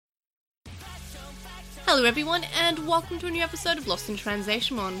Hello everyone, and welcome to a new episode of Lost in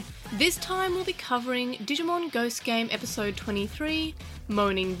Translationmon. This time we'll be covering Digimon Ghost Game episode 23,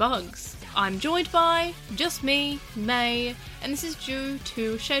 Moaning Bugs. I'm joined by just me, May, and this is due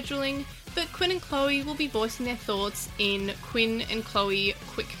to scheduling, but Quinn and Chloe will be voicing their thoughts in Quinn and Chloe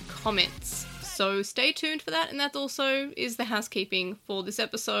Quick Comments. So stay tuned for that, and that also is the housekeeping for this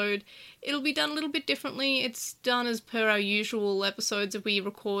episode. It'll be done a little bit differently. It's done as per our usual episodes that we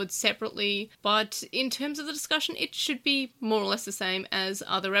record separately, but in terms of the discussion, it should be more or less the same as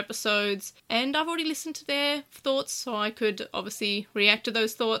other episodes. And I've already listened to their thoughts, so I could obviously react to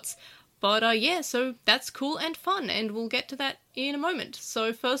those thoughts. But yeah, so that's cool and fun, and we'll get to that in a moment.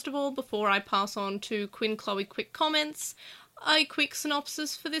 So first of all, before I pass on to Quinn Chloe Quick Comments, a quick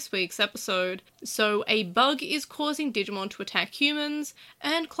synopsis for this week's episode. So, a bug is causing Digimon to attack humans,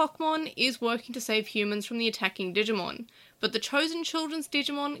 and Clockmon is working to save humans from the attacking Digimon. But the Chosen Children's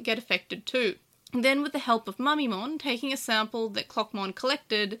Digimon get affected too. Then, with the help of Mummymon taking a sample that Clockmon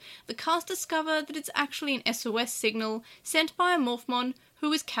collected, the cast discover that it's actually an SOS signal sent by a Morphmon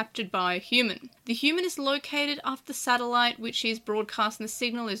who is captured by a human. The human is located after the satellite which is broadcasting the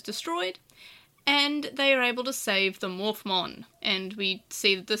signal is destroyed, and they are able to save the Morphmon. And we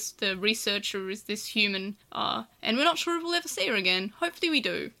see that the researcher is this human, and we're not sure if we'll ever see her again. Hopefully we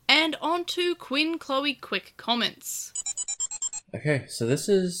do. And on to Quinn Chloe Quick Comments. Okay, so this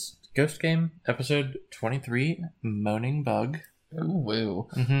is Ghost Game episode 23, Moaning Bug. Ooh, woo.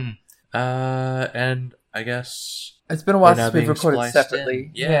 Mm-hmm. And I guess it's been a while since we've recorded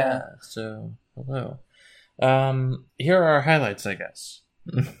separately. Yeah, so hello. Here are our highlights, I guess.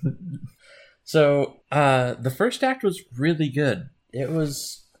 So, the first act was really good. It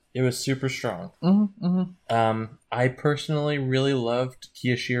was super strong. Mm-hmm, mm-hmm. I personally really loved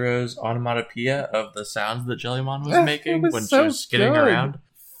Kiyoshiro's onomatopoeia of the sounds that Jellymon was making when she was skidding around.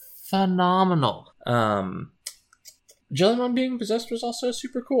 Phenomenal. Jellymon being possessed was also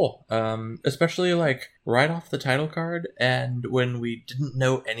super cool. Especially like right off the title card, and when we didn't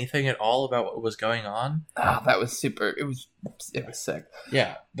know anything at all about what was going on. Oh, that was super. It was sick.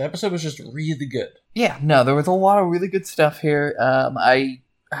 Yeah, the episode was just really good. Yeah, no, there was a lot of really good stuff here. I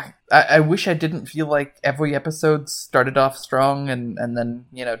wish I didn't feel like every episode started off strong and then,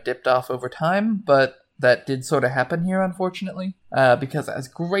 dipped off over time, but that did sort of happen here, unfortunately. Because as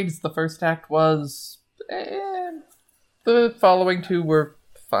great as the first act was, the following two were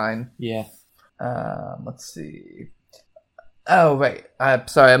fine. Yeah. Let's see. Oh, right. I'm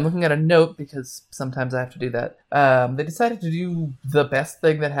sorry, I'm looking at a note because sometimes I have to do that. They decided to do the best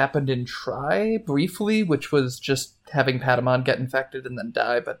thing that happened in Try briefly, which was just having Patamon get infected and then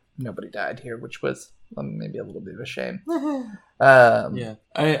die, but nobody died here, which was maybe a little bit of a shame. Yeah.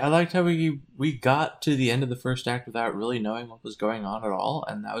 I liked how we got to the end of the first act without really knowing what was going on at all,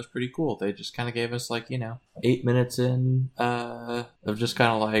 and that was pretty cool. They just kind of gave us 8 minutes in of just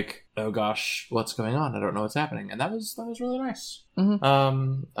kind of like, oh gosh, what's going on? I don't know what's happening, and that was really nice.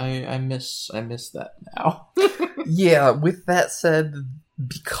 Mm-hmm. I miss that now. Yeah. With that said,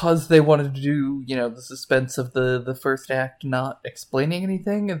 because they wanted to do, the suspense of the first act not explaining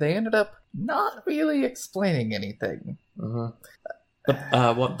anything, they ended up not really explaining anything. What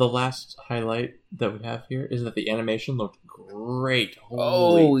the last highlight that we have here is that the animation looked great.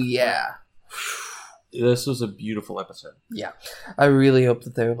 Yeah. This was a beautiful episode. Yeah. I really hope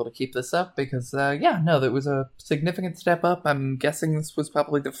that they're able to keep this up because, there was a significant step up. I'm guessing this was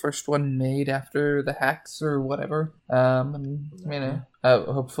probably the first one made after the hacks or whatever.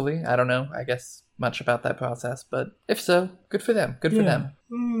 Hopefully. I don't know, I guess, much about that process, but if so, good for them. Good for them.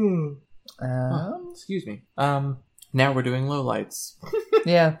 Excuse me. Now we're doing lowlights.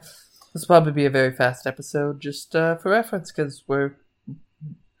 Yeah. This will probably be a very fast episode, just for reference, because we're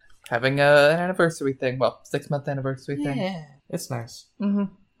having an anniversary thing. Well, 6-month anniversary thing. Yeah, it's nice.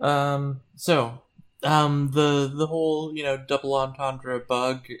 Mm-hmm. So, the whole, double entendre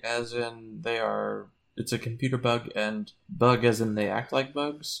bug, as in it's a computer bug, and bug as in they act like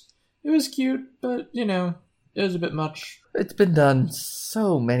bugs. It was cute, but, it was a bit much. It's been done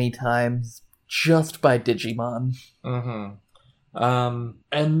so many times just by Digimon. Mm-hmm.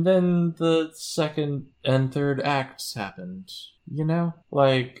 And then the second and third acts happened.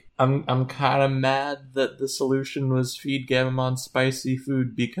 I'm kind of mad that the solution was feed Gamamon spicy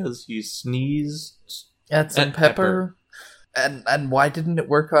food because he sneezed at some pepper. And why didn't it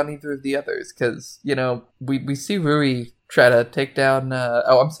work on either of the others? Because, we see Rui try to take down...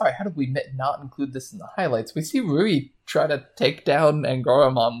 I'm sorry, how did we not include this in the highlights? We see Rui try to take down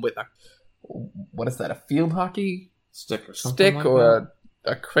Angoramon with what is that, a field hockey stick or something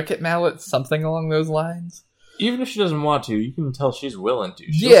a cricket mallet, something along those lines. Even if she doesn't want to, you can tell she's willing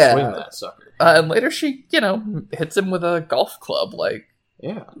to. She'll swing that sucker. And later she, hits him with a golf club. Like,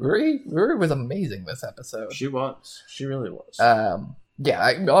 yeah. Ruri was amazing this episode. She was. She really was.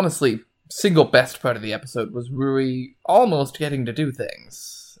 Honestly, single best part of the episode was Ruri almost getting to do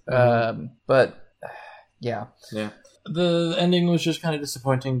things. But, yeah. Yeah. The ending was just kind of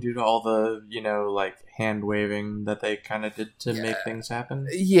disappointing due to all the, hand waving that they kind of did to make things happen.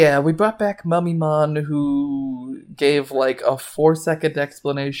 Yeah, we brought back Mummymon, who gave, a 4-second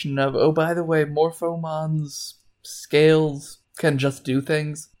explanation of, oh, by the way, Morphomon's scales can just do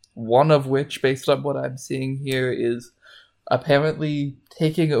things. One of which, based on what I'm seeing here, is apparently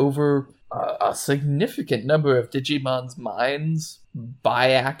taking over a significant number of Digimon's minds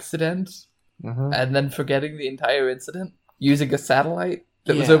by accident, and then forgetting the entire incident, using a satellite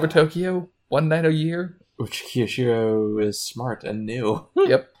that was over Tokyo one night a year. Which Kiyoshiro is smart and knew.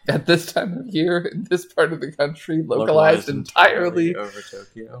 Yep. At this time of year, in this part of the country, localized entirely over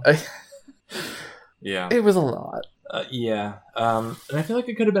Tokyo. Yeah. It was a lot. Yeah. And I feel like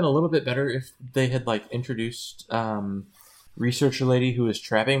it could have been a little bit better if they had, introduced researcher lady who was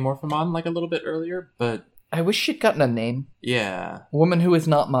trapping Morphomon, a little bit earlier, but... I wish she'd gotten a name. Yeah. Woman who is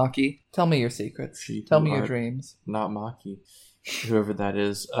not Maki. Tell me your secrets. Tell me your dreams. Not Maki. Whoever that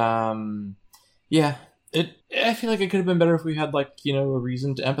is. Yeah. I feel like it could have been better if we had, a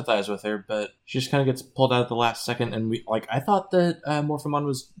reason to empathize with her, but she just kind of gets pulled out at the last second, and I thought that Morphomon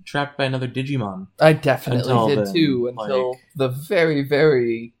was trapped by another Digimon. I definitely did too, until the very,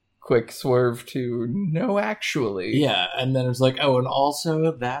 very quick swerve to, no, actually. Yeah, and then it was and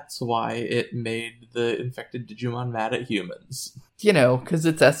also that's why it made the infected Digimon mad at humans. Because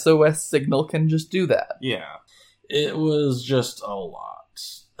its SOS signal can just do that. Yeah. It was just a lot.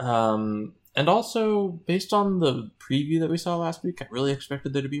 And also, based on the preview that we saw last week, I really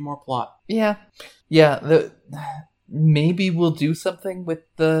expected there to be more plot. Yeah. Maybe we'll do something with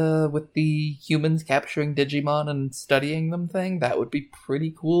the humans capturing Digimon and studying them thing. That would be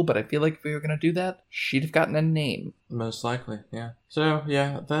pretty cool, but I feel like if we were going to do that, she'd have gotten a name. Most likely, yeah. So,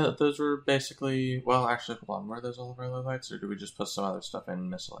 yeah, those were basically... Well, actually, hold on. Were those all of our lowlights, or did we just put some other stuff in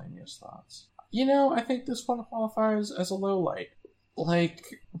miscellaneous thoughts? I think this one qualifies as a lowlight. Why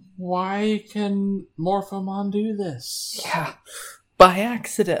can Morphomon do this? Yeah, by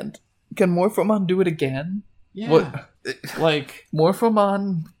accident. Can Morphomon do it again? Yeah. What?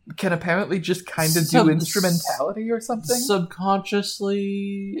 Morphomon can apparently just kind of do instrumentality or something?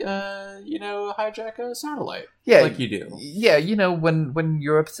 Subconsciously, hijack a satellite. Yeah. Like you do. Yeah, when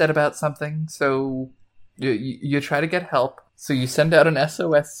you're upset about something, so you try to get help, so you send out an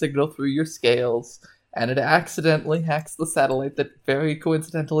SOS signal through your scales, and it accidentally hacks the satellite that very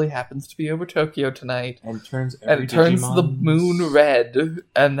coincidentally happens to be over Tokyo tonight. And turns the moon red,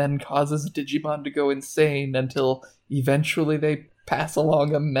 and then causes Digimon to go insane until eventually they pass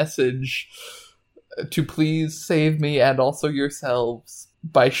along a message to please save me and also yourselves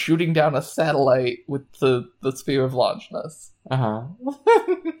by shooting down a satellite with the Sphere of Launchness.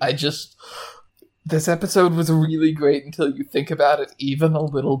 This episode was really great until you think about it even a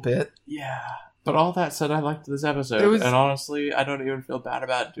little bit. Yeah. But all that said, I liked this episode. And honestly, I don't even feel bad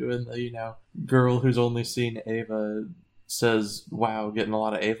about doing the, girl who's only seen Ava says, wow, getting a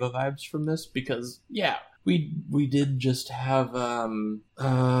lot of Ava vibes from this. Because, yeah, we did just have,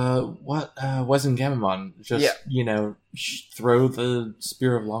 Wezengamamon just, throw the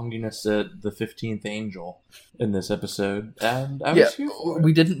Spear of Longinus at the 15th Angel in this episode. And I was here for it.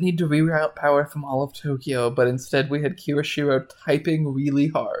 We didn't need to reroute power from all of Tokyo, but instead we had Kiyoshiro typing really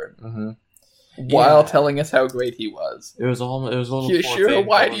hard. While telling us how great he was. It was a little Kiyoshiro,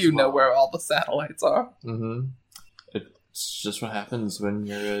 why do you know where all the satellites are? It's just what happens when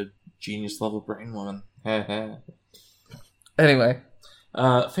you're a genius level brain woman. Anyway.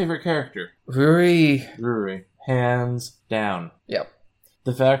 Favorite character? Ruri. Hands down. Yep.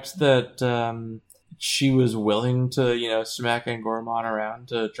 The fact that she was willing to, smack Angoromon around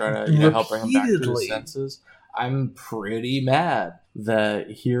to try to, help bring him back to his senses. I'm pretty mad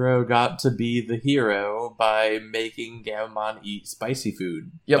that Hiro got to be the hero by making Gamamon eat spicy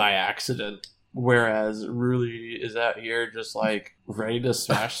food by accident. Whereas Ruri is out here just ready to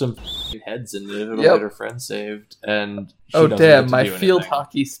smash some heads in it. It'll get her friend saved. And oh damn, my field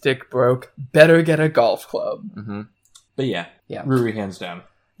hockey stick broke. Better get a golf club. But yeah, Ruri hands down.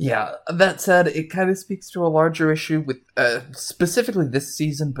 Yeah, that said, it kind of speaks to a larger issue with specifically this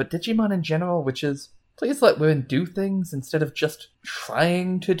season, but Digimon in general, which is please let women do things instead of just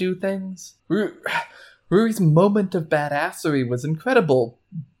trying to do things. Ruri's moment of badassery was incredible,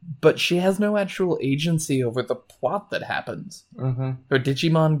 but she has no actual agency over the plot that happens. Her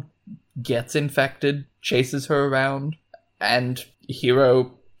Digimon gets infected, chases her around, and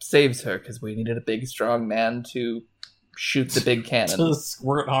Hiro saves her because we needed a big, strong man to shoot the big cannon. To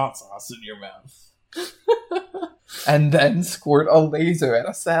squirt hot sauce in your mouth. And then squirt a laser at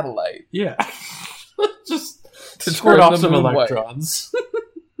a satellite. Yeah. Just to squirt off some moon electrons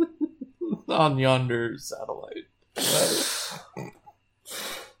on yonder satellite.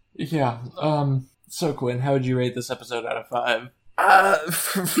 Yeah. So Quinn, how would you rate this episode out of 5?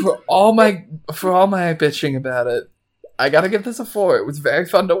 For all my bitching about it, I gotta give this a 4. It was very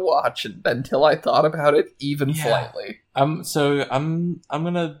fun to watch until I thought about it even slightly. So I'm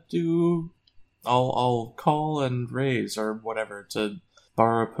gonna do. I'll call and raise or whatever to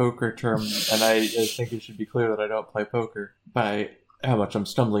borrow a poker term, and I think it should be clear that I don't play poker by how much I'm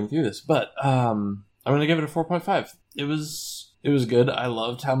stumbling through this. But I'm gonna give it a 4.5. It was good. I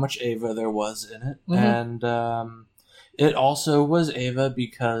loved how much Ava there was in it, and it also was Ava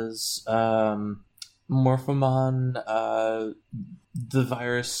because Morphomon, the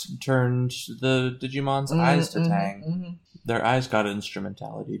virus turned the Digimon's eyes to Tang. Their eyes got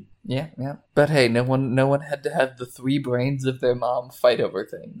instrumentality. Yeah. But hey, no one had to have the 3 brains of their mom fight over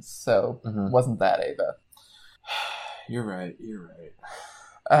things, so wasn't that Ava? You're right.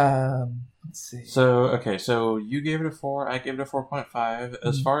 Let's see. So you gave it a 4, I gave it a 4.5.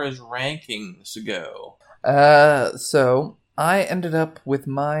 As far as rankings go. So I ended up with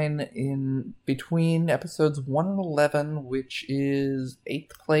mine in between episodes 1 and 11, which is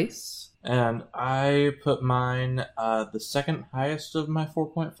 8th place. And I put mine the second highest of my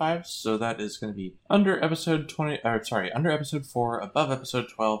 4.5, so that is going to be under episode 4, above episode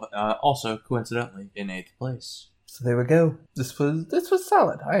 12, also coincidentally in 8th place. So there we go. This was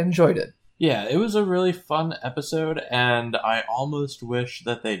solid. I enjoyed it. Yeah, it was a really fun episode, and I almost wish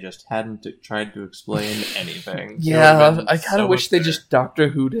that they just hadn't tried to explain anything. Yeah, I kind of wish they just Doctor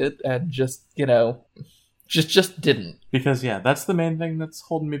Who'd it and just didn't. Because, yeah, that's the main thing that's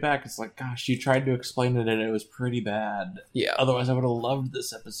holding me back. It's like, gosh, you tried to explain it and it was pretty bad. Yeah. Otherwise, I would have loved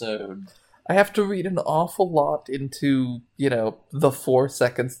this episode. I have to read an awful lot into, the 4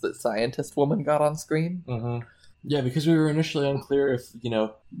 seconds that Scientist Woman got on screen. Mm-hmm. Yeah, because we were initially unclear if,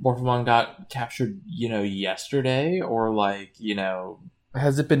 Morphomon got captured, yesterday or,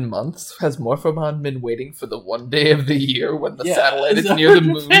 Has it been months? Has Morphomon been waiting for the one day of the year when the satellite is near the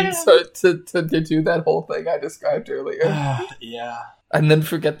moon to do that whole thing I described earlier? Yeah. And then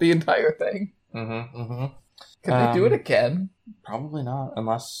forget the entire thing? Mm-hmm. Can they do it again? Probably not,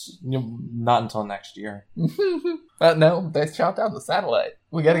 unless not until next year. No, they shot down the satellite.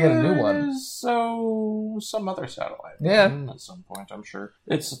 We gotta get a new one. So, some other satellite. Yeah. At some point, I'm sure.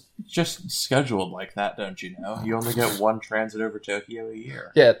 It's just scheduled like that, don't you know? You only get one transit over Tokyo a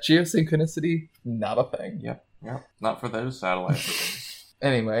year. Yeah, geosynchronicity, not a thing. Yep. Not for those satellites.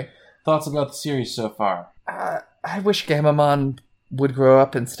 Anyway. Thoughts about the series so far? I wish Gamamon would grow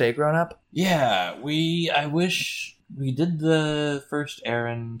up and stay grown up. Yeah, I wish we did the first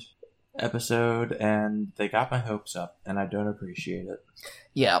Errand episode and they got my hopes up and I don't appreciate it.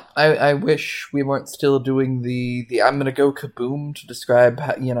 Yeah, I wish we weren't still doing the I'm gonna go kaboom to describe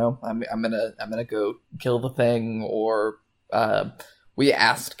how, I'm gonna go kill the thing, or we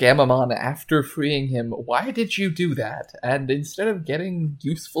asked Gamamon after freeing him, why did you do that? And instead of getting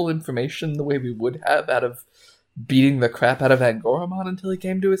useful information the way we would have out of beating the crap out of Angoramon until he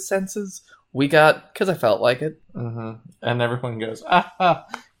came to his senses, we got, because I felt like it. Mm-hmm. And everyone goes,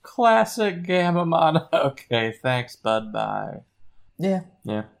 classic Gamamon. Okay, thanks, bud, bye. Yeah.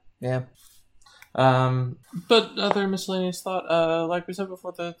 But other miscellaneous thought, like we said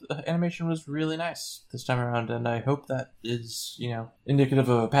before, the animation was really nice this time around, and I hope that is, indicative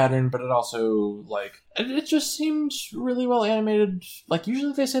of a pattern, but it also, it just seemed really well animated. Like,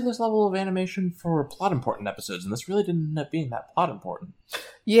 usually they say this level of animation for plot-important episodes, and this really didn't end up being that plot-important.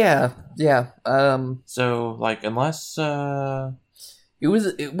 Yeah. So, unless,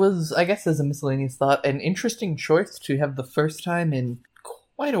 It was, I guess, as a miscellaneous thought, an interesting choice to have the first time in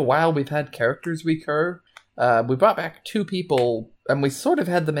quite a while we've had characters recur. We brought back 2 people, and we sort of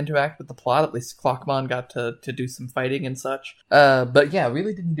had them interact with the plot. At least Clockmon got to do some fighting and such. But yeah,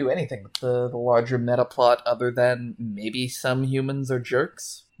 really didn't do anything with the larger meta plot other than maybe some humans are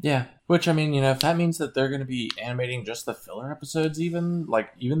jerks. Yeah, which, if that means that they're going to be animating just the filler episodes even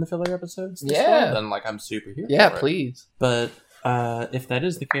the filler episodes this way, then, I'm super here Yeah, for it. please. But if that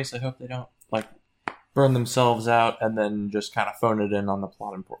is the case, I hope they don't, burn themselves out and then just kind of phone it in on the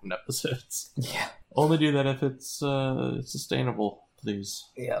plot-important episodes. Yeah. Only do that if it's sustainable, please.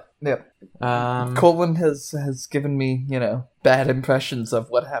 Yeah. Colin has given me, bad impressions of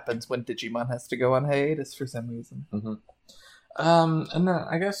what happens when Digimon has to go on hiatus for some reason. Mm-hmm. And then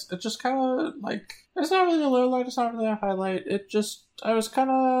I guess it just kind of, like, it's not really a low light, it's not really a highlight. I was kind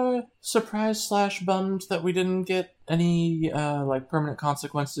of surprised / bummed that we didn't get any, like, permanent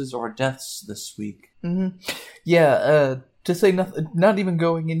consequences or deaths this week. Mm-hmm. Yeah, to say nothing, not even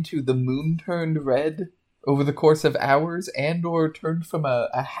going into the moon turned red over the course of hours and or turned from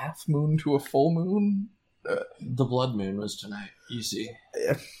a half moon to a full moon. The blood moon was tonight, you see.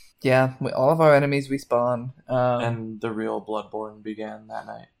 Yeah, all of our enemies respawn. And the real Bloodborne began that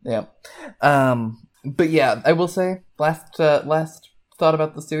night. Yeah. But yeah, I will say, last thought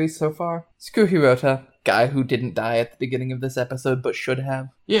about the series so far, screw Hirota, guy who didn't die at the beginning of this episode but should have.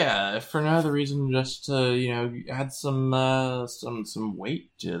 Yeah, for no other reason, just to, add some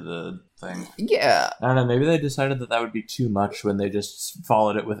weight to the thing. Yeah. I don't know, maybe they decided that would be too much when they just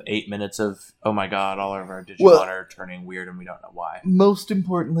followed it with 8 minutes of, oh my god, all of our Digimon are turning weird and we don't know why. Most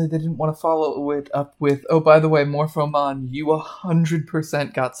importantly, they didn't want to follow it up with, oh, by the way, Morphomon, you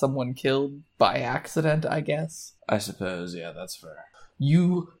 100% got someone killed by accident, I guess. I suppose, yeah, that's fair.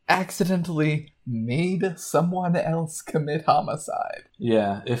 You accidentally made someone else commit homicide.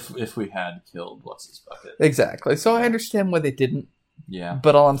 Yeah, if we had killed What's-His-Bucket. Exactly. So I understand why they didn't. Yeah.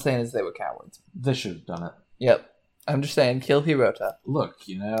 But all I'm saying is they were cowards. They should have done it. Yep. I'm just saying, kill Hirota. Look,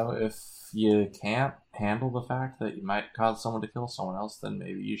 if you can't handle the fact that you might cause someone to kill someone else, then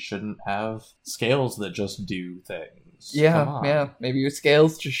maybe you shouldn't have scales that just do things. Yeah. Maybe your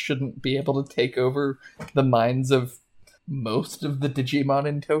scales just shouldn't be able to take over the minds of most of the Digimon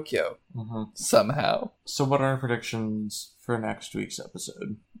in Tokyo. Mm-hmm. Somehow. So what are our predictions for next week's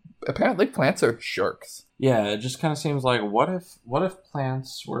episode? Apparently plants are sharks. Yeah, it just kind of seems like, what if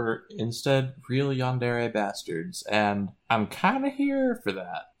plants were instead real yandere bastards? And I'm kind of here for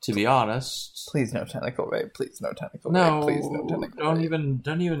that, to be honest. Please no tentacle rape. Please no tentacle rape. Please no tentacle rape.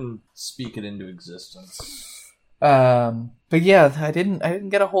 Don't even speak it into existence. But yeah, I didn't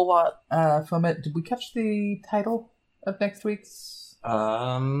get a whole lot from it. Did we catch the title of next week's?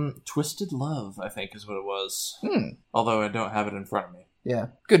 Twisted Love, I think is what it was. Although I don't have it in front of me. Yeah,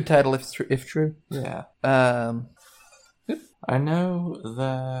 good title if true. Yeah. I know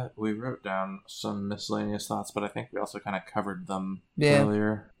that we wrote down some miscellaneous thoughts, but I think we also kind of covered them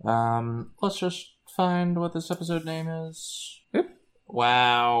earlier. Let's just find what this episode name is. Oop.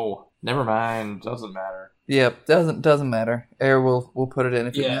 Wow. Never mind. Doesn't matter. Yep, doesn't matter. Air will put it in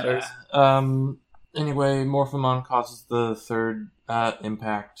if it matters. Anyway, Morphomon causes the third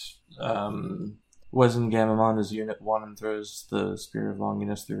impact. Wezengammamon is Unit 1 and throws the Spear of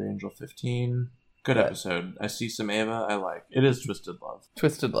Longinus through Angel 15. Good episode. I see some Eva I like. It is Twisted Love.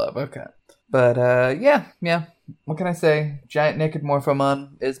 Twisted Love, okay. But, yeah. What can I say? Giant Naked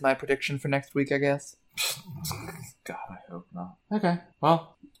Morphomon is my prediction for next week, I guess. God, I hope not. Okay,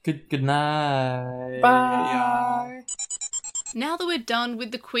 well, good night. Bye! Now that we're done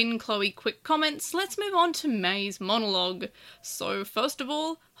with the Quinn Chloe quick comments, let's move on to May's monologue. So first of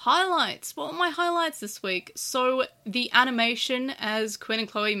all, highlights. What were my highlights this week? So the animation, as Quinn and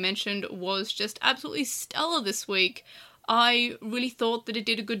Chloe mentioned, was just absolutely stellar this week. I really thought that it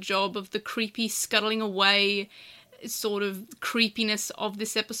did a good job of the creepy scuttling away sort of creepiness of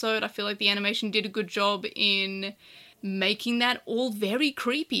this episode. I feel like the animation did a good job in making that all very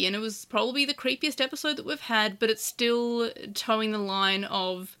creepy, and it was probably the creepiest episode that we've had, but it's still towing the line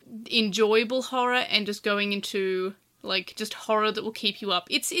of enjoyable horror and just going into, like, just horror that will keep you up.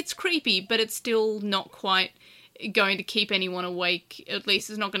 It's creepy, but it's still not quite going to keep anyone awake. At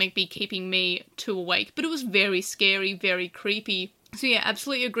least it's not going to be keeping me too awake, but it was very scary, very creepy. So yeah,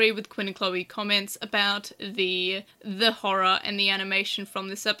 absolutely agree with Quinn and Chloe comments about the horror and the animation from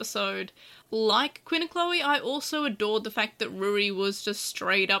this episode. Like Quinn and Chloe, I also adored the fact that Ruri was just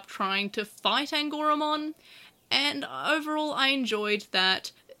straight up trying to fight Angoramon, and overall I enjoyed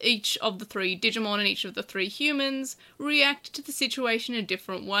that each of the three Digimon and each of the three humans reacted to the situation in a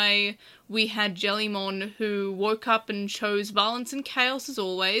different way. We had Jellymon, who woke up and chose violence and chaos as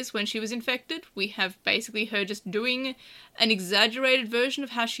always when she was infected. We have basically her just doing an exaggerated version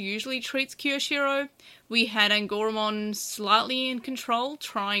of how she usually treats Kyoshiro. We had Angoramon slightly in control,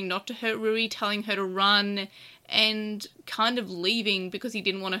 trying not to hurt Ruri, telling her to run, and kind of leaving because he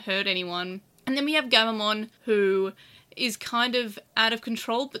didn't want to hurt anyone. And then we have Gammamon, who is kind of out of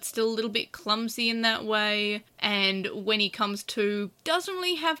control, but still a little bit clumsy in that way, and when he comes to, doesn't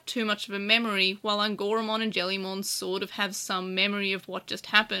really have too much of a memory, while Angoramon and Jellymon sort of have some memory of what just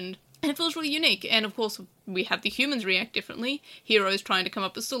happened. And it feels really unique, and of course we have the humans react differently. Hero's trying to come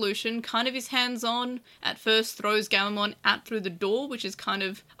up with a solution, kind of is hands-on, at first throws Gammamon out through the door, which is kind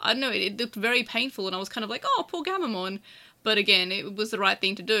of, I don't know, it looked very painful, and I was kind of like, oh, poor Gammamon. but again, it was the right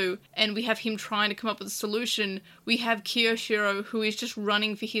thing to do. And we have him trying to come up with a solution. We have Kyoshiro, who is just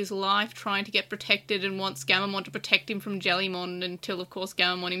running for his life, trying to get protected and wants Gammamon to protect him from Jellymon until, of course,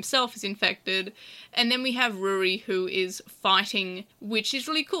 Gammamon himself is infected. And then we have Ruri, who is fighting, which is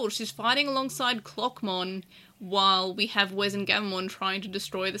really cool. She's fighting alongside Clockmon, while we have Wes and Gammamon trying to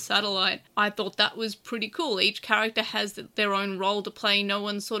destroy the satellite. I thought that was pretty cool. Each character has their own role to play. No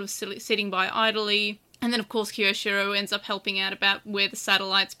one's sort of sitting by idly. And then, of course, Kyoshiro ends up helping out about where the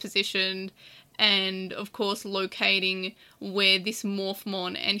satellite's positioned and, of course, locating where this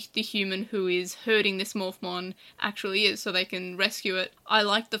Morphmon and the human who is hurting this Morphmon actually is so they can rescue it. I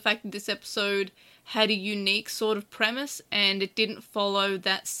like the fact that this episode had a unique sort of premise and it didn't follow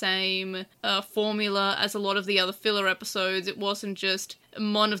that same formula as a lot of the other filler episodes. It wasn't just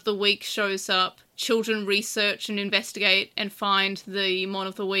Mon of the Week shows up, children research and investigate and find the Mon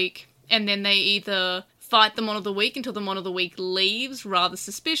of the Week, and then they either fight the Mon of the Week until the Mon of the Week leaves rather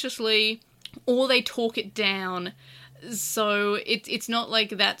suspiciously, or they talk it down. So it's not like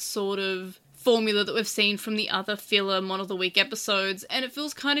that sort of formula that we've seen from the other filler Mon of the Week episodes, and it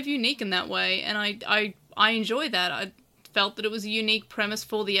feels kind of unique in that way, and I enjoy that. I felt that it was a unique premise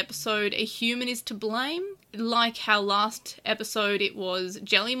for the episode. A human is to blame, like how last episode it was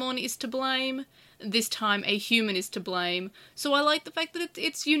Jellymon is to blame. This time a human is to blame. So I like the fact that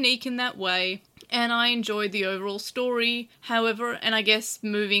it's unique in that way, and I enjoyed the overall story. However, and I guess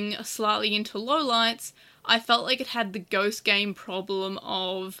moving slightly into lowlights, I felt like it had the Ghost Game problem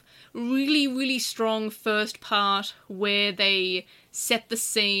of really, really strong first part where they set the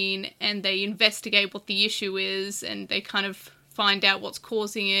scene and they investigate what the issue is and they kind of find out what's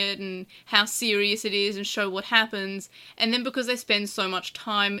causing it and how serious it is and show what happens. And then because they spend so much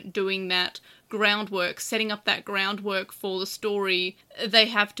time doing that groundwork, setting up that groundwork for the story, they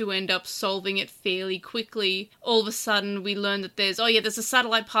have to end up solving it fairly quickly. All of a sudden we learn that there's a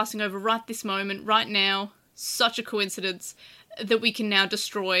satellite passing over right this moment, right now. Such a coincidence that we can now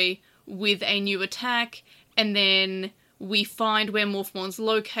destroy with a new attack, and then we find where Morphmon's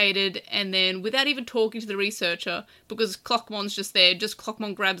located, and then without even talking to the researcher, because Clockmon's just there, just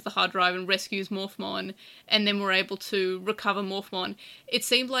Clockmon grabs the hard drive and rescues Morphmon, and then we're able to recover Morphmon. It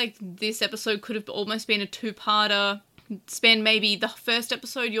seemed like this episode could have almost been a two-parter. Spend maybe the first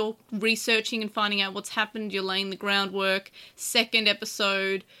episode you're researching and finding out what's happened, you're laying the groundwork. Second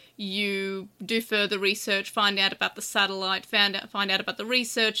episode, you do further research, find out about the satellite, find out about the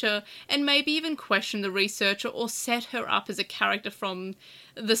researcher, and maybe even question the researcher or set her up as a character from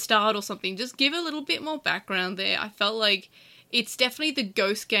the start or something. Just give a little bit more background there. I felt like it's definitely the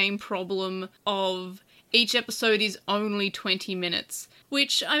Ghost Game problem of each episode is only 20 minutes.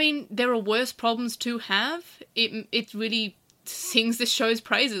 Which, I mean, there are worse problems to have. It really sings the show's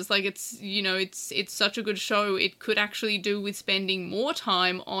praises. Like, it's such a good show. It could actually do with spending more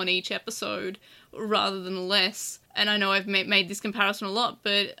time on each episode rather than less. And I know I've made this comparison a lot,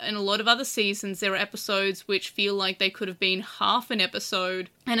 but in a lot of other seasons, there are episodes which feel like they could have been half an episode,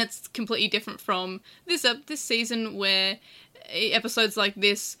 and it's completely different from this season where episodes like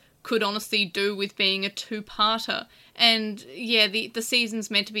this could honestly do with being a two-parter. And yeah, the season's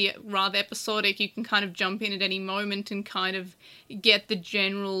meant to be rather episodic. You can kind of jump in at any moment and kind of get the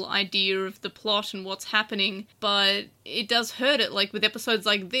general idea of the plot and what's happening. But it does hurt it, like with episodes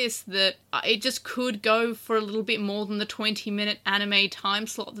like this, that it just could go for a little bit more than the 20-minute anime time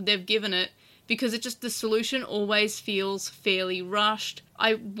slot that they've given it. Because the solution always feels fairly rushed.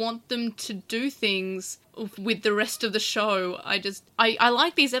 I want them to do things with the rest of the show. I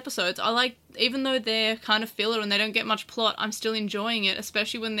like these episodes. Even though they're kind of filler and they don't get much plot, I'm still enjoying it,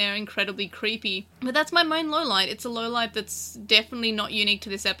 especially when they're incredibly creepy. But that's my main lowlight. It's a lowlight that's definitely not unique to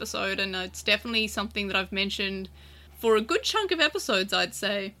this episode, and it's definitely something that I've mentioned for a good chunk of episodes, I'd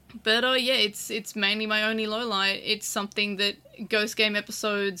say. But yeah, it's mainly my only lowlight. It's something that Ghost Game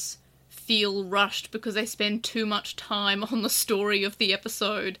episodes feel rushed because they spend too much time on the story of the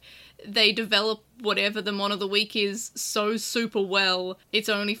episode. They develop whatever the Mon of the Week is so super well, it's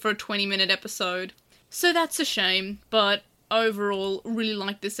only for a 20-minute episode. So that's a shame, but overall, really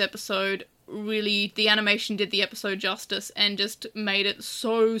liked this episode. Really, the animation did the episode justice and just made it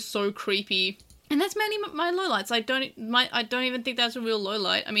so creepy. And that's mainly my lowlights. I don't even think that's a real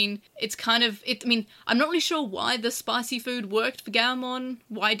lowlight. I mean, I'm not really sure why the spicy food worked for Gammamon.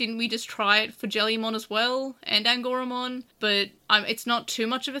 Why didn't we just try it for Jellymon as well, and Angoramon? But it's not too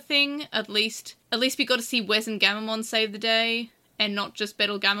much of a thing. At least we got to see Wes and Gammamon save the day, and not just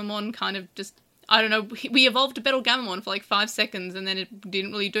Battle Gammamon kind of just, I don't know, we evolved to Battle Gammamon for like 5 seconds, and then it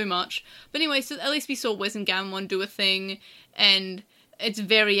didn't really do much. But anyway, so at least we saw Wes and Gammamon do a thing, and it's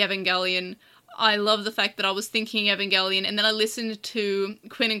very Evangelion. I love the fact that I was thinking Evangelion, and then I listened to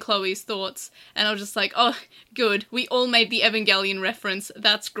Quinn and Chloe's thoughts, and I was just like, oh, good, we all made the Evangelion reference,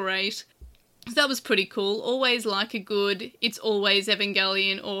 that's great. So that was pretty cool. Always like a good, it's always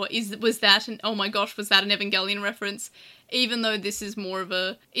Evangelion, or was that an Evangelion reference? Even though this is more of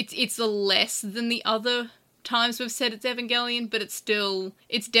a, it's a less than the other times we've said it's Evangelion, but it's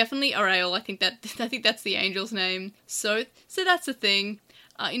definitely Arail. I think that's the angel's name. So that's a thing.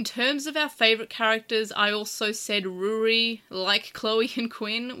 In terms of our favourite characters, I also said Ruri, like Chloe and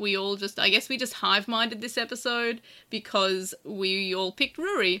Quinn. We just hive-minded this episode because we all picked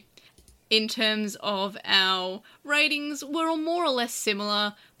Ruri. In terms of our ratings, we're all more or less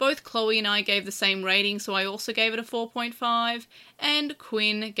similar. Both Chloe and I gave the same rating, so I also gave it a 4.5, and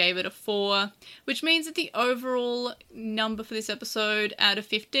Quinn gave it a 4, which means that the overall number for this episode out of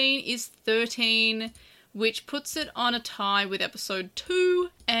 15 is 13, which puts it on a tie with episode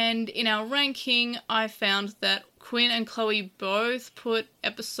 2, and in our ranking, I found that Quinn and Chloe both put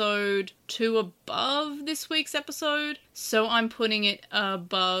episode 2 above this week's episode, so I'm putting it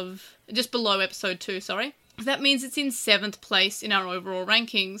just below episode 2, sorry. That means it's in 7th place in our overall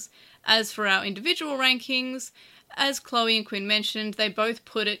rankings. As for our individual rankings, as Chloe and Quinn mentioned, they both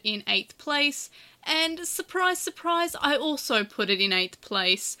put it in 8th place, and surprise, surprise, I also put it in 8th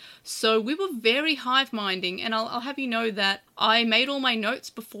place. So we were very hive-minding, and I'll have you know that I made all my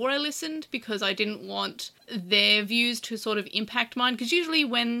notes before I listened because I didn't want their views to sort of impact mine, because usually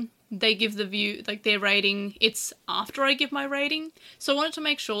when they give the view, like their rating, it's after I give my rating. So I wanted to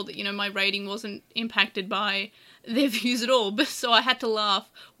make sure that, my rating wasn't impacted by their views at all. But so I had to laugh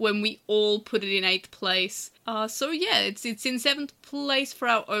when we all put it in 8th place. So yeah, it's in 7th place for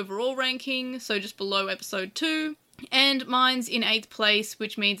our overall ranking, so just below episode 2. And mine's in 8th place,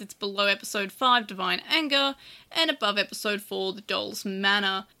 which means it's below episode 5, Divine Anger, and above episode 4, The Doll's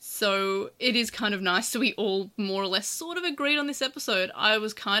Manor. So it is kind of nice that we all more or less sort of agreed on this episode. I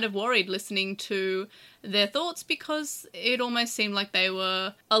was kind of worried listening to their thoughts because it almost seemed like they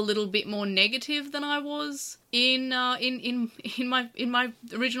were a little bit more negative than I was in my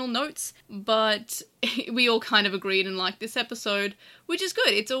original notes, but we all kind of agreed and liked this episode, which is good.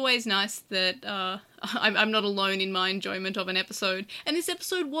 It's always nice that I'm not alone in my enjoyment of an episode, and this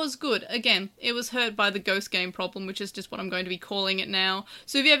episode was good. Again, it was hurt by the ghost game problem, which is just what I'm going to be calling it now.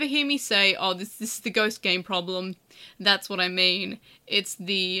 So if you ever hear me say, oh, this is the ghost game problem, that's what I mean. It's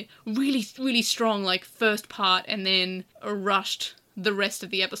the really, really strong, first part and then rushed the rest of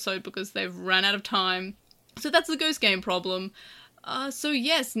the episode because they've run out of time. So that's the ghost game problem. So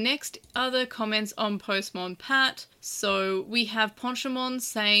yes, next other comments on Postmon Pat. So we have Ponchomon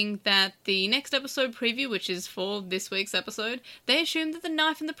saying that the next episode preview, which is for this week's episode, they assume that the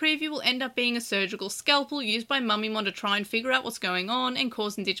knife in the preview will end up being a surgical scalpel used by Mummymon to try and figure out what's going on and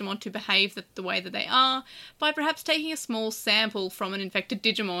causing Digimon to behave the way that they are by perhaps taking a small sample from an infected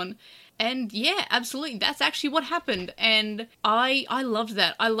Digimon. And yeah, absolutely, that's actually what happened, and I loved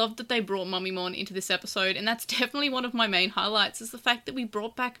that. I loved that they brought Mummymon into this episode, and that's definitely one of my main highlights, is the fact that we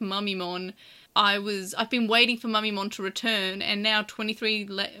brought back Mummymon. I've been waiting for Mummymon to return, and now 23,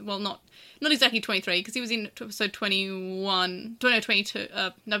 not exactly 23, because he was in episode 22,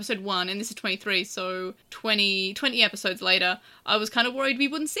 episode 1, and this is 23, so 20 episodes later, I was kind of worried we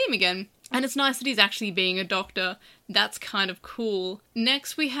wouldn't see him again. And it's nice that he's actually being a doctor. That's kind of cool.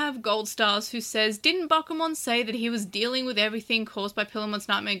 Next we have Gold Stars, who says, didn't Bakumon say that he was dealing with everything caused by Pillamon's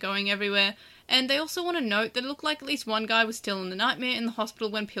nightmare going everywhere? And they also want to note that it looked like at least one guy was still in the nightmare in the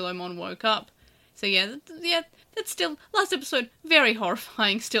hospital when Pillamon woke up. So yeah, that's still, last episode, very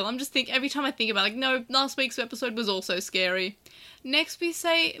horrifying still. I'm just every time I think about it, no, last week's episode was also scary. Next we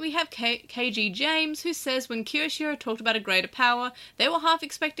have KG James, who says when Kyoshiro talked about a greater power, they were half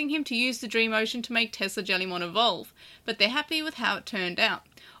expecting him to use the Dream Ocean to make Tesla Jellymon evolve, but they're happy with how it turned out.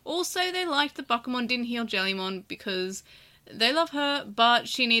 Also, they liked that Bakumon didn't heal Jellymon because they love her, but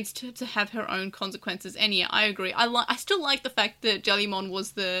she needs to have her own consequences. And yeah, I agree. I still like the fact that Jellymon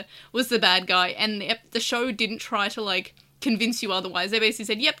was the bad guy, and the show didn't try to convince you otherwise. They basically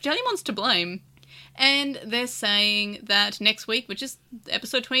said, yep, Jellymon's to blame. And they're saying that next week, which is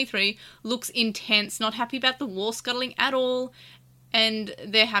episode 23, looks intense, not happy about the war scuttling at all, and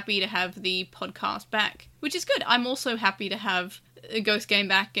they're happy to have the podcast back, which is good. I'm also happy to have a Ghost Game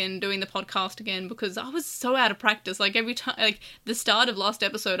back and doing the podcast again, because I was so out of practice. Every time, the start of last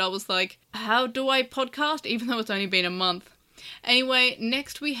episode, I was like, how do I podcast, even though it's only been a month? Anyway,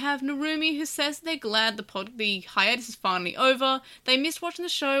 next we have Narumi, who says they're glad the hiatus is finally over. They missed watching the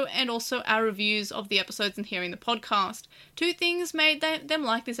show and also our reviews of the episodes and hearing the podcast. Two things made them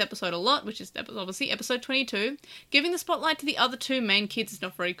like this episode a lot, which is obviously episode 22. Giving the spotlight to the other two main kids is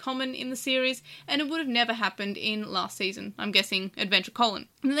not very common in the series, and it would have never happened in last season. I'm guessing Adventure Colon.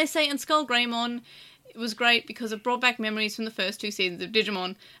 And then they say, and Skull Greymon, it was great because it brought back memories from the first two seasons of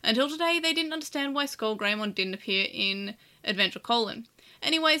Digimon. Until today, they didn't understand why Skull Greymon didn't appear in Adventure Colon.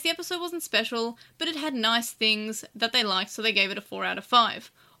 Anyways, the episode wasn't special, but it had nice things that they liked, so they gave it a 4 out of 5.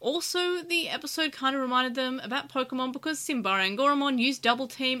 Also, the episode kind of reminded them about Pokemon because Simbara and Goramon used Double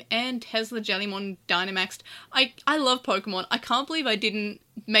Team and Tesla Jellymon Dynamaxed. I love Pokemon. I can't believe I didn't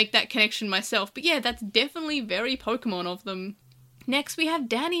make that connection myself, but yeah, that's definitely very Pokemon of them. Next, we have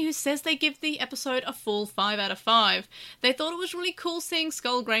Danny, who says they give the episode a full 5 out of 5. They thought it was really cool seeing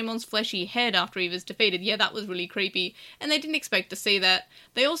Skull Greymon's fleshy head after he was defeated. Yeah, that was really creepy, and they didn't expect to see that.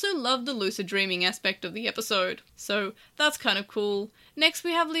 They also loved the lucid dreaming aspect of the episode, so that's kind of cool. Next,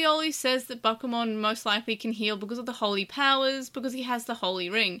 we have Lioli, who says that Bakumon most likely can heal because of the holy powers, because he has the holy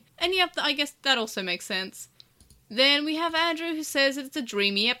ring. And yep, I guess that also makes sense. Then we have Andrew, who says that it's a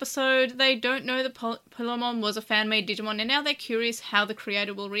dreamy episode. They don't know that Pilomon was a fan-made Digimon, and now they're curious how the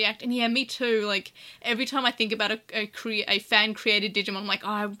creator will react. And yeah, me too. Like, every time I think about a fan-created Digimon, I'm like, oh,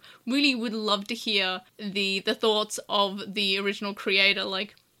 I really would love to hear the thoughts of the original creator.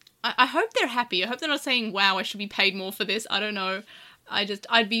 Like, I hope they're happy. I hope they're not saying, wow, I should be paid more for this. I don't know.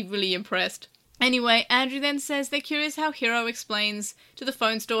 I'd be really impressed. Anyway, Andrew then says they're curious how Hiro explains to the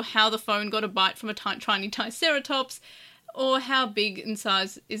phone store how the phone got a bite from a tiny Triceratops, or how big in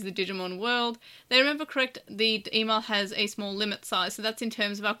size is the Digimon world. They remember correct, the email has a small limit size, so that's in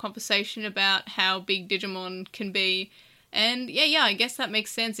terms of our conversation about how big Digimon can be. And yeah, I guess that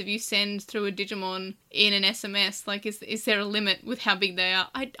makes sense if you send through a Digimon in an SMS. Like, is there a limit with how big they are?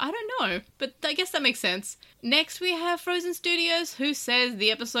 I don't know, but I guess that makes sense. Next, we have Frozen Studios, who says the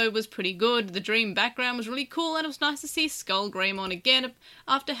episode was pretty good. The dream background was really cool, and it was nice to see Skull Greymon again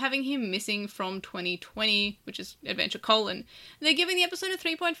after having him missing from 2020, which is Adventure Colon. They're giving the episode a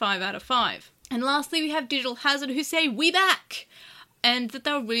 3.5 out of 5. And lastly, we have Digital Hazard, who say, "We back!" And that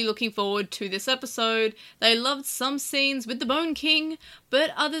they were really looking forward to this episode. They loved some scenes with the Bone King,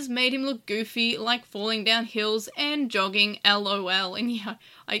 but others made him look goofy, like falling down hills and jogging, LOL. And yeah,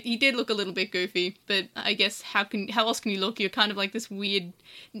 he did look a little bit goofy, but I guess how else can you look? You're kind of like this weird...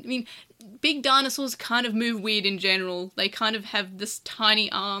 I mean, big dinosaurs kind of move weird in general. They kind of have this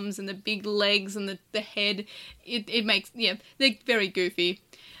tiny arms and the big legs and the head. It makes... yeah, they're very goofy.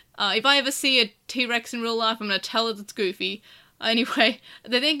 If I ever see a T-Rex in real life, I'm going to tell it it's goofy. Anyway,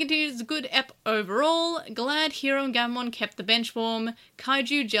 they then continued as a good ep overall. Glad Hiro and Gammon kept the bench warm.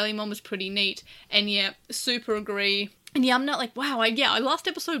 Kaiju Jellymon was pretty neat. And yeah, super agree. And yeah, I'm not like, wow, last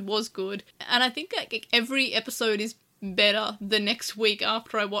episode was good. And I think like every episode is better the next week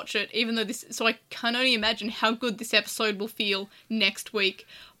after I watch it, even though so I can only imagine how good this episode will feel next week.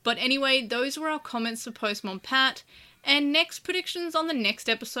 But anyway, those were our comments for Postmon Pat. And next, predictions on the next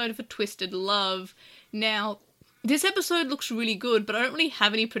episode of A Twisted Love. Now, this episode looks really good, but I don't really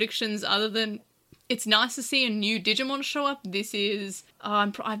have any predictions other than it's nice to see a new Digimon show up. This is,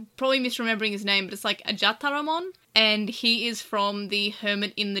 I'm probably misremembering his name, but it's like Ajataramon, and he is from the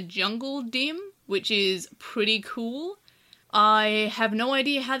Hermit in the Jungle dim, which is pretty cool. I have no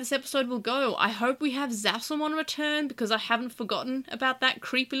idea how this episode will go. I hope we have Zassamon return, because I haven't forgotten about that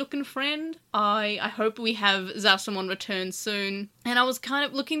creepy-looking friend. I hope we have Zassamon return soon. And I was kind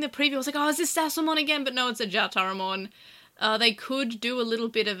of looking at the preview, I was like, oh, is this Zassamon again? But no, it's a Jataramon. They could do a little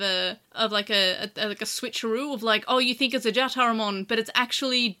bit of a switcheroo of like, oh, you think it's a Jataramon, but it's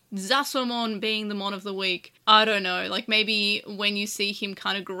actually Zassamon being the Mon of the Week. I don't know, like maybe when you see him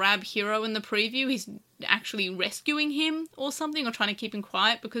kind of grab Hiro in the preview, he's actually rescuing him or something, or trying to keep him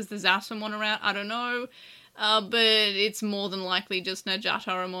quiet because the Zassamon are out. I don't know. But it's more than likely just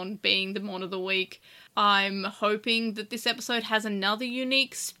Jataramon being the Mon of the Week. I'm hoping that this episode has another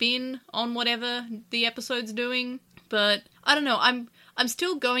unique spin on whatever the episode's doing. But I don't know, I'm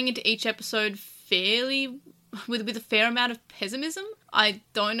still going into each episode fairly with a fair amount of pessimism. I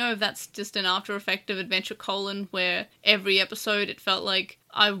don't know if that's just an after effect of Adventure Colon, where every episode it felt like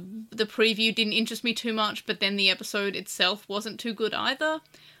the preview didn't interest me too much, but then the episode itself wasn't too good either.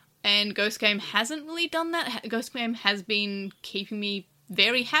 And Ghost Game hasn't really done that. Ghost Game has been keeping me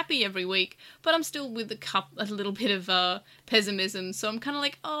very happy every week, but I'm still with a little bit of pessimism, so I'm kind of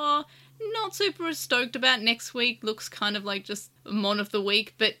like, oh, not super stoked about next week. Looks kind of like just Mon of the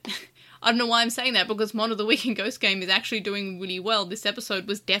Week, but I don't know why I'm saying that, because Mon of the Week in Ghost Game is actually doing really well. This episode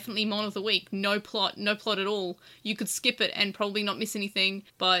was definitely Mon of the Week. No plot at all. You could skip it and probably not miss anything,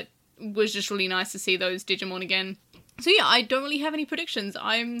 but it was just really nice to see those Digimon again. So yeah, I don't really have any predictions.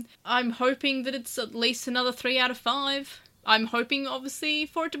 I'm hoping that it's at least another 3 out of 5. I'm hoping, obviously,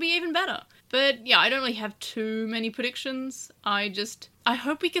 for it to be even better. But yeah, I don't really have too many predictions. I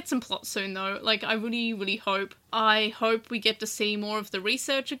hope we get some plot soon, though. Like, I really, really hope. I hope we get to see more of the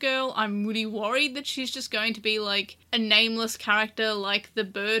researcher girl. I'm really worried that she's just going to be, like, a nameless character like the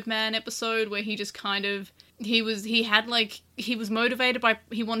Birdman episode, where he just kind of... He was motivated by...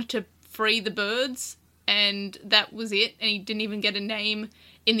 He wanted to free the birds, and that was it. And he didn't even get a name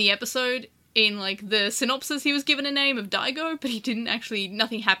in the episode. In, like, the synopsis, he was given a name of Daigo, but he didn't actually...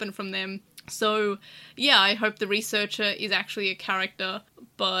 Nothing happened from them. So, yeah, I hope the researcher is actually a character,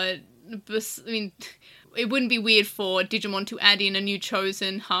 but I mean, it wouldn't be weird for Digimon to add in a new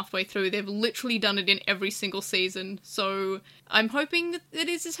Chosen halfway through. They've literally done it in every single season, so I'm hoping that it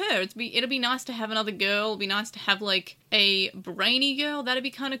is her. It'll be nice to have another girl. It'll be nice to have, like, a brainy girl. That'd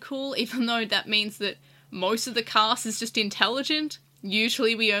be kind of cool, even though that means that most of the cast is just intelligent.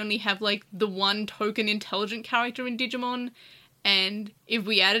 Usually we only have, like, the one token intelligent character in Digimon, and if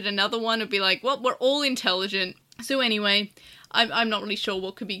we added another one, it'd be like, well, we're all intelligent. So anyway, I'm not really sure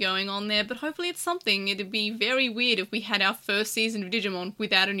what could be going on there, but hopefully it's something. It'd be very weird if we had our first season of Digimon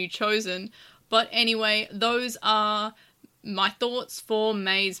without a new Chosen. But anyway, those are my thoughts for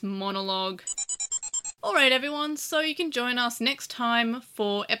May's monologue. Alright everyone, so you can join us next time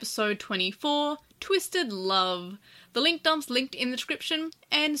for episode 24, Twisted Love. The link dump's linked in the description,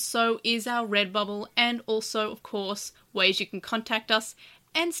 and so is our Redbubble, and also, of course, ways you can contact us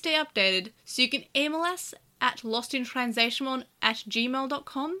and stay updated. So you can email us at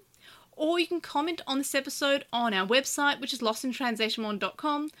lostintranslationmon@gmail.com, or you can comment on this episode on our website, which is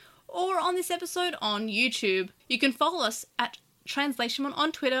lostintranslationmon.com, or on this episode on YouTube. You can follow us at Translationmon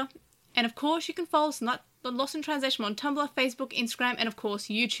on Twitter, and of course you can follow us on Lost in Translation on Tumblr, Facebook, Instagram, and of course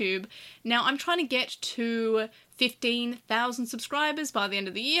YouTube. Now I'm trying to get to 15,000 subscribers by the end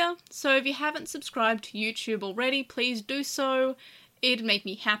of the year, so if you haven't subscribed to YouTube already, please do so. It'd make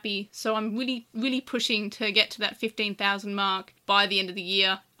me happy, so I'm really, really pushing to get to that 15,000 mark by the end of the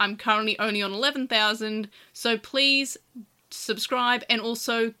year. I'm currently only on 11,000, so please subscribe, and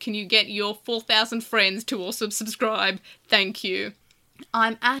also can you get your 4,000 friends to also subscribe? Thank you.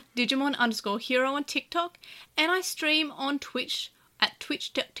 I'm at Digimon_hero on TikTok, and I stream on Twitch at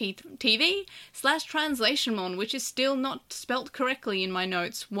twitch.tv/translationmon, which is still not spelt correctly in my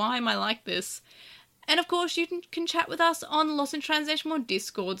notes. Why am I like this? And of course, you can chat with us on Lost in Translationmon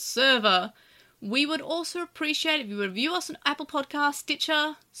Discord server. We would also appreciate if you review us on Apple Podcasts,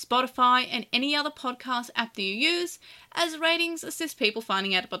 Stitcher, Spotify, and any other podcast app that you use, as ratings assist people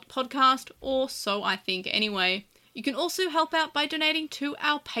finding out about the podcast, or so I think anyway. You can also help out by donating to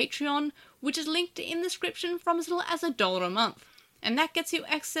our Patreon, which is linked in the description, from as little as $1 a month. And that gets you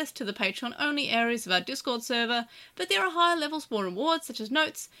access to the Patreon-only areas of our Discord server, but there are higher levels for rewards such as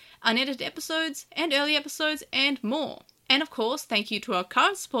notes, unedited episodes, and early episodes, and more. And of course, thank you to our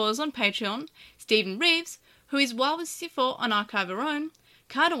current supporters on Patreon, Stephen Reeves, who is Wild64 on Archive Our Own,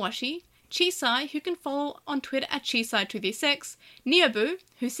 Kadawashi, Chisai, who can follow on Twitter at Chisai236, Neobu,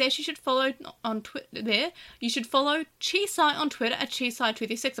 who says you should follow on Twitter there. You should follow Chisai on Twitter at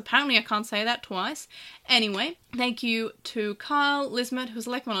Chisai236. Apparently I can't say that twice. Anyway, thank you to Kyle, Lismet, who's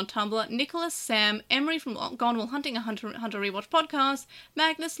Lekman on Tumblr, Nicholas, Sam, Emery from Gone While Hunting a Hunter Rewatch podcast,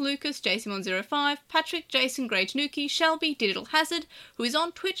 Magnus, Lucas, JCMon05, Patrick, Jason, Grey Tanuki, Shelby, Digital Hazard, who is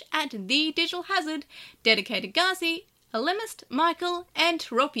on Twitch at The Digital Hazard, Dedicated Gazi, Alemist, Michael, and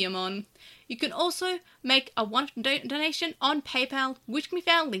Tropiamon. You can also make a one-time donation on PayPal, which can be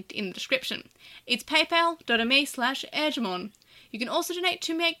found linked in the description. It's paypal.me/Edgemon. You can also donate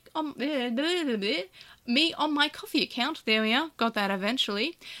to me on my Coffee account. There we are, got that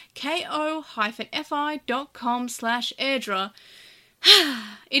eventually. ko-fi.com/Airdra.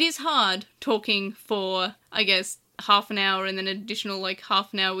 It is hard talking for, I guess, half an hour and then an additional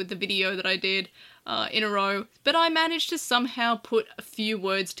half an hour with the video that I did in a row, but I managed to somehow put a few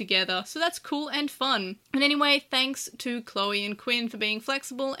words together, so that's cool and fun. And anyway, thanks to Chloe and Quinn for being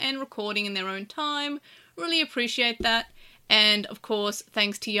flexible and recording in their own time. Really appreciate that. And of course,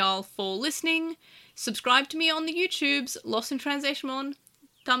 thanks to y'all for listening. Subscribe to me on the YouTubes, Lost in Translationmon.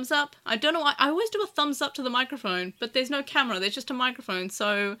 Thumbs up. I don't know why. I always do a thumbs up to the microphone, but there's no camera. There's just a microphone.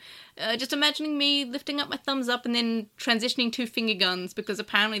 So just imagining me lifting up my thumbs up and then transitioning to finger guns, because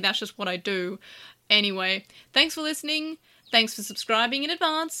apparently that's just what I do. Anyway, thanks for listening. Thanks for subscribing in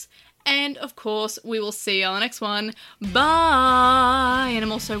advance. And, of course, we will see you on the next one. Bye! And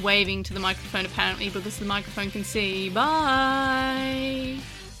I'm also waving to the microphone, apparently, because the microphone can see. Bye!